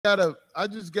I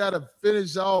just gotta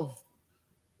finish off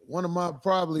one of my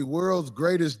probably world's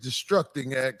greatest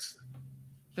destructing acts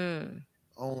Mm.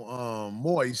 on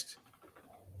Boyce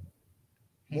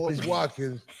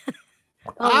Watkins.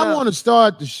 Oh I no. want to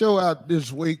start the show out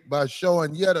this week by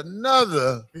showing yet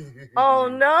another Oh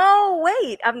no.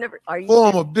 Wait. I've never. Are you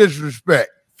form serious? of disrespect.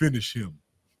 Finish him.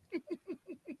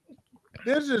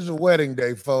 This is a wedding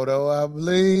day photo, I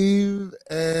believe,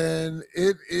 and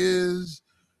it is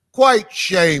quite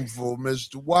shameful,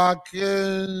 Mr.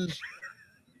 Watkins.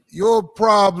 Your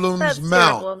problems That's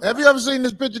mount. terrible. Have you ever seen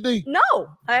this picture, D? No,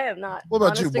 I have not. What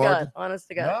about Honest you, to Marcus? God. Honest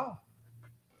to God. No.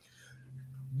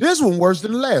 This one worse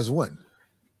than the last one.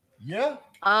 Yeah.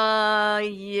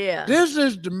 Yeah. This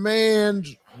is the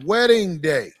man's wedding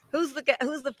day. Who's the guy?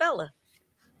 Who's the fella?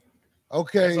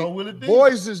 Okay, So Willie D.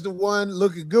 Boyce is the one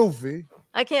looking goofy,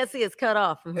 I can't see. It's cut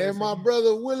off from here. and my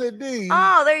brother Willie D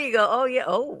Oh, there you go. Oh yeah.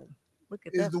 Oh, look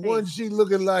at is that. the face. one she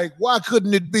looking like. Why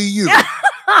couldn't it be you? That's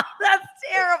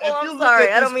terrible. If you I'm look sorry.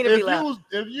 at I don't this- mean to be if loud.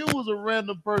 If you was a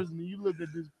random person and you looked at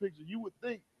this picture, you would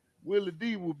think Willie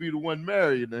D would be the one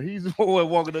married. Now he's the one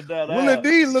walking her down the Willie aisle.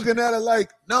 D looking at her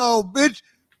like, no, bitch,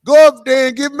 go up there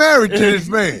and get married to this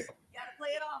man. Gotta play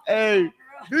it off. Hey,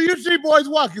 Do you see Boyce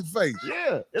Watkins' face?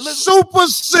 yeah. It looks, Super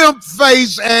simp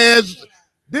face ass.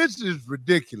 This is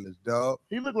ridiculous, dog.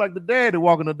 he looked like the daddy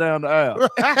walking her down the aisle.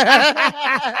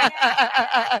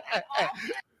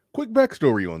 Quick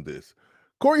backstory on this.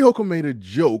 Corey Holcomb made a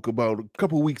joke about a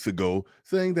couple weeks ago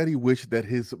saying that he wished that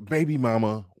his baby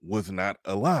mama was not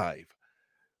alive.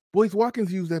 Boyce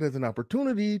Watkins used that as an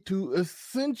opportunity to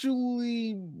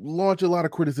essentially launch a lot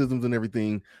of criticisms and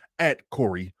everything at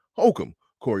Corey Holcomb.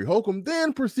 Corey Holcomb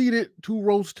then proceeded to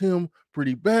roast him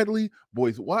pretty badly.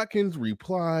 Boyce Watkins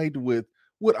replied with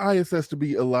what I assess to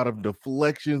be a lot of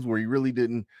deflections where he really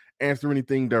didn't answer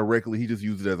anything directly. He just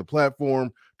used it as a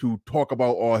platform to talk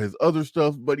about all his other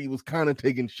stuff, but he was kind of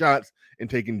taking shots and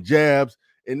taking jabs.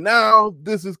 And now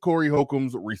this is Corey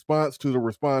Holcomb's response to the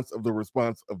response of the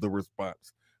response of the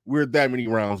response. We're that many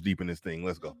rounds deep in this thing.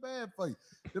 Let's go. Bad for you.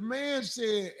 The man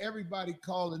said everybody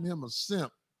calling him a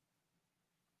simp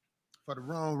for the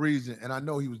wrong reason, and I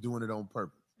know he was doing it on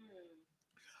purpose.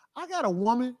 I got a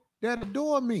woman that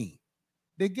adore me,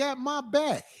 that got my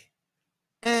back,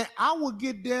 and I would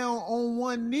get down on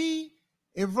one knee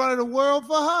in front of the world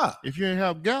for her. If you ain't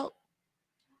have gout,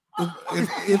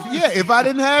 If I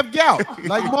didn't have gout,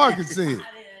 like Marcus said.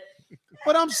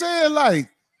 But I'm saying, like,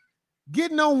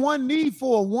 getting on one knee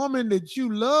for a woman that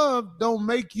you love don't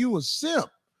make you a simp.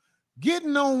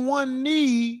 Getting on one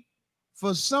knee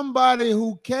for somebody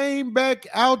who came back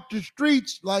out the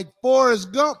streets like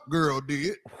Forrest Gump girl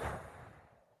did,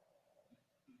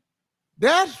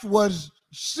 that's what's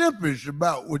simpish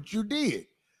about what you did.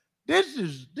 This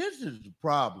is the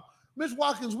problem. Miss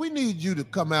Watkins, we need you to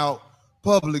come out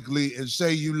publicly and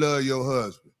say you love your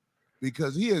husband,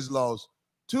 because he has lost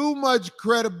too much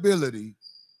credibility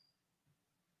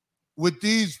with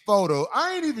these photos.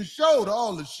 I ain't even showed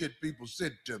all the shit people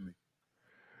sent to me.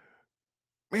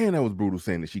 Man, that was brutal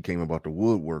saying that she came about the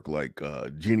woodwork like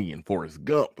Jenny and Forrest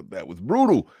Gump. That was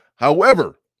brutal.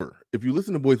 However, if you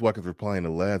listen to Boyce Watkins reply in the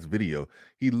last video,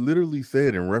 he literally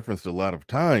said and referenced a lot of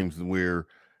times where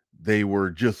they were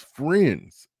just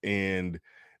friends and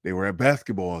they were at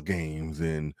basketball games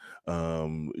and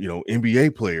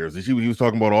NBA players. And he was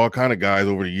talking about all kind of guys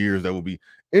over the years that would be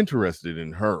interested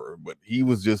in her, but he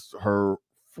was just her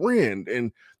friend.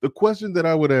 And the question that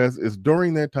I would ask is,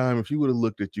 during that time, if she would have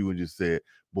looked at you and just said,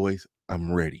 "Boyce,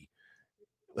 I'm ready.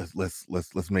 Let's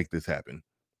make this happen,"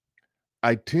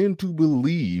 I tend to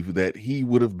believe that he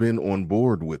would have been on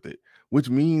board with it, which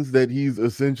means that he's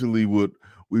essentially what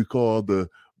we call the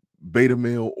beta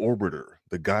male orbiter,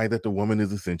 the guy that the woman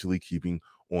is essentially keeping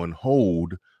on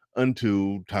hold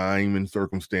until time and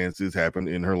circumstances happen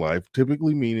in her life,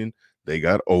 typically meaning they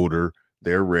got older,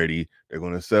 they're ready, they're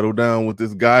going to settle down with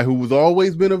this guy who has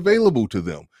always been available to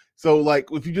them. So, like,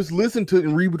 if you just listen to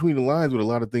and read between the lines with a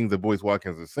lot of things that Boyce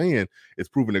Watkins is saying, it's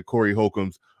proven that Corey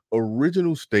Holcomb's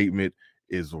original statement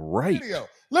is right. Video.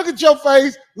 Look at your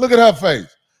face. Look at her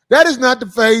face. That is not the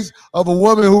face of a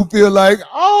woman who feel like,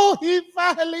 oh, he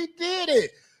finally did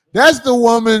it. That's the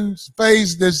woman's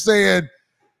face that's saying,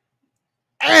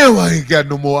 damn, I ain't got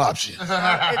no more options.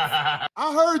 I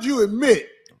heard you admit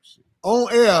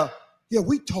on air, yeah,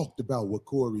 we talked about what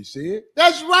Corey said.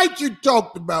 That's right, you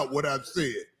talked about what I've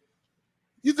said.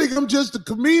 You think I'm just a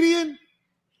comedian?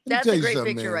 That's a great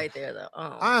picture right there, though.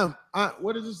 Oh.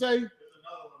 What does it say?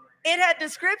 It had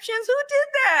descriptions. Who did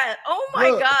that? Oh my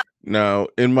God. Now,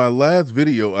 in my last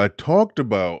video, I talked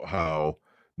about how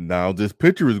now this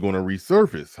picture is going to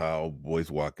resurface, how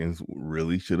Boyce Watkins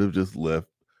really should have just left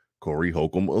Corey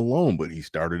Holcomb alone, but he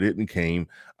started it and came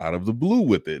out of the blue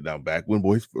with it. Now, back when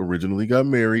Boyce originally got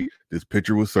married, this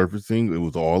picture was surfacing. It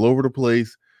was all over the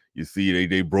place. You see,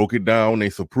 they broke it down. They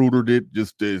saprudered it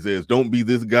just as don't be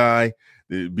this guy,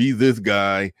 be this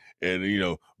guy. And, you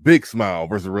know, big smile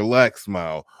versus relaxed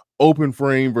smile, open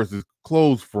frame versus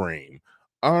closed frame,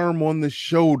 arm on the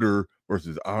shoulder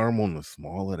versus arm on the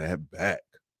small of that back.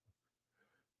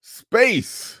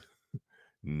 Space,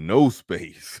 no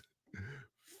space.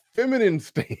 Feminine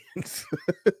stance,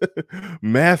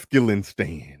 masculine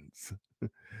stance,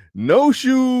 no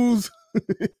shoes,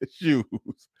 shoes.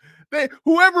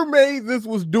 Whoever made this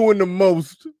was doing the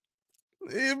most,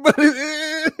 but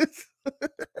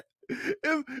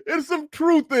it's some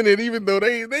truth in it, even though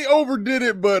they overdid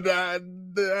it. But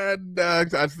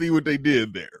I see what they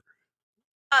did there.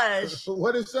 Gosh.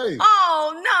 What did it say?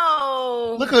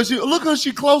 Oh no! Look who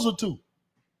she closer to.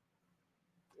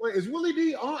 Wait, is Willie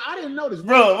D on? I didn't notice.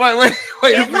 Bro, wait.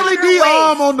 It's Is Willie on her D waist.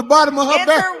 arm on the bottom of her It's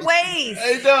back? her waist.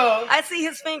 Hey, dog. I see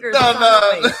his fingers. No, It's on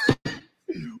her no. waist.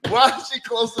 Why is she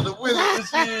closer to Willie than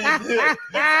she is?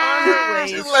 It's on her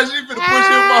She's waist. like she finna push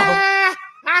him off.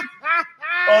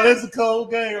 Oh, that's a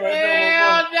cold game right there.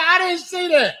 I didn't see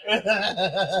that.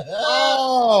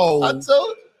 Oh, I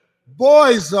told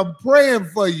boys, I'm praying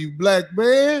for you, black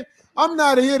man. I'm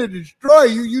not here to destroy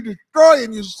you. You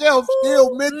destroying yourself.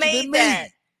 Still mentioning made me. that?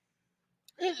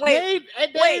 Wait, They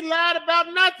wait. lied about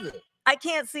nothing. I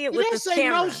can't see it Did with they this say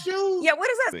camera. no shoes? Yeah, what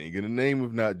is that? Thing in the name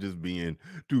of not just being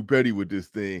too petty with this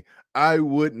thing, I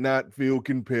would not feel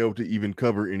compelled to even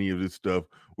cover any of this stuff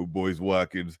with Boyce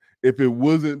Watkins if it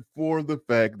wasn't for the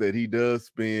fact that he does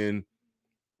spend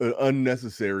an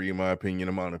unnecessary, in my opinion,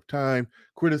 amount of time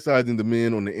criticizing the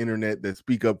men on the internet that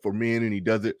speak up for men, and he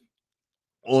does it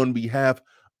on behalf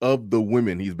of the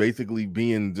women. He's basically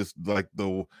being just like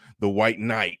the white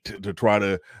knight to try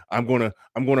to I'm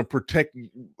gonna protect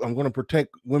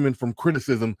women from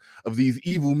criticism of these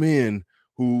evil men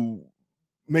who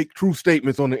make true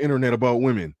statements on the internet about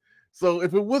women. So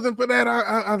if it wasn't for that,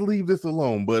 I'd leave this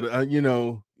alone. But you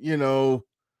know,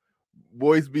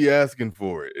 Boyce be asking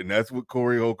for it, and that's what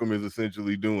Corey Holcomb is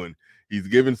essentially doing. He's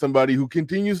giving somebody who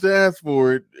continues to ask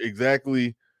for it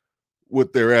exactly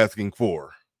what they're asking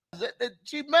for.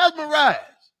 she mesmerized.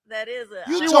 That is a.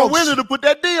 You She talk- was willing to put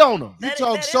that D on him. You That-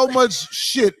 talk that so is- much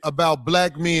shit about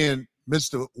black men,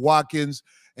 Mr. Watkins,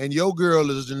 and your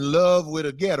girl is in love with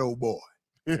a ghetto boy.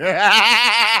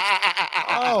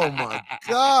 Oh my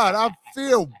God, I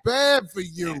feel bad for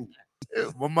you.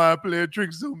 My mind playing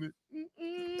tricks on me.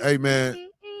 Hey man,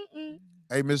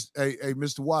 hey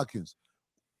Mr. Watkins,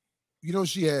 you know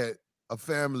she had a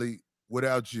family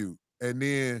without you, and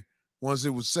then once it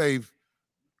was safe,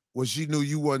 when she knew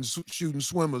you wasn't shooting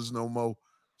swimmers no more,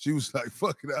 she was like,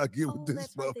 "Fuck it, I'll get with this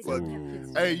that's right, they motherfucker." didn't have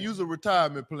kids. Hey, use a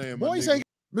retirement plan, my Boys nigga. ain't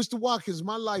Mr. Watkins,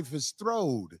 my life is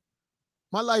throwed.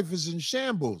 My life is in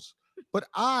shambles, but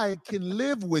I can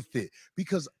live with it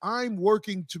because I'm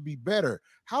working to be better.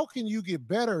 How can you get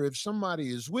better if somebody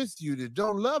is with you that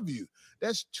don't love you?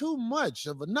 That's too much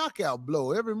of a knockout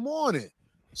blow every morning.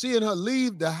 Seeing her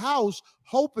leave the house,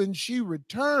 hoping she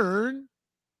return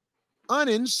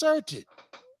uninserted.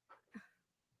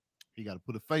 He got to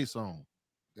put a face on.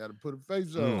 Got to put a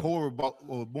face on. Corey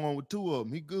was born with two of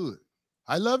them. He good.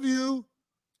 I love you.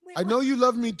 Wait, I know you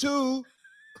love me too.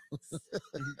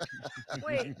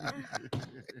 Wait.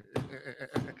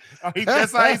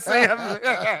 That's how he say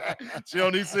it. She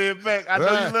only say it back. I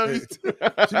know you love me too.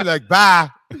 She be like, bye.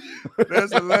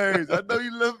 That's hilarious. I know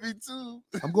you love me too.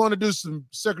 I'm going to do some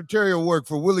secretarial work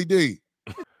for Willie D.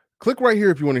 Click right here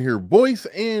if you want to hear Boyce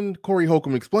and Corey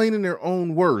Holcomb explain in their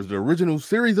own words the original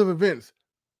series of events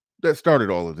that started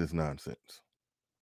all of this nonsense.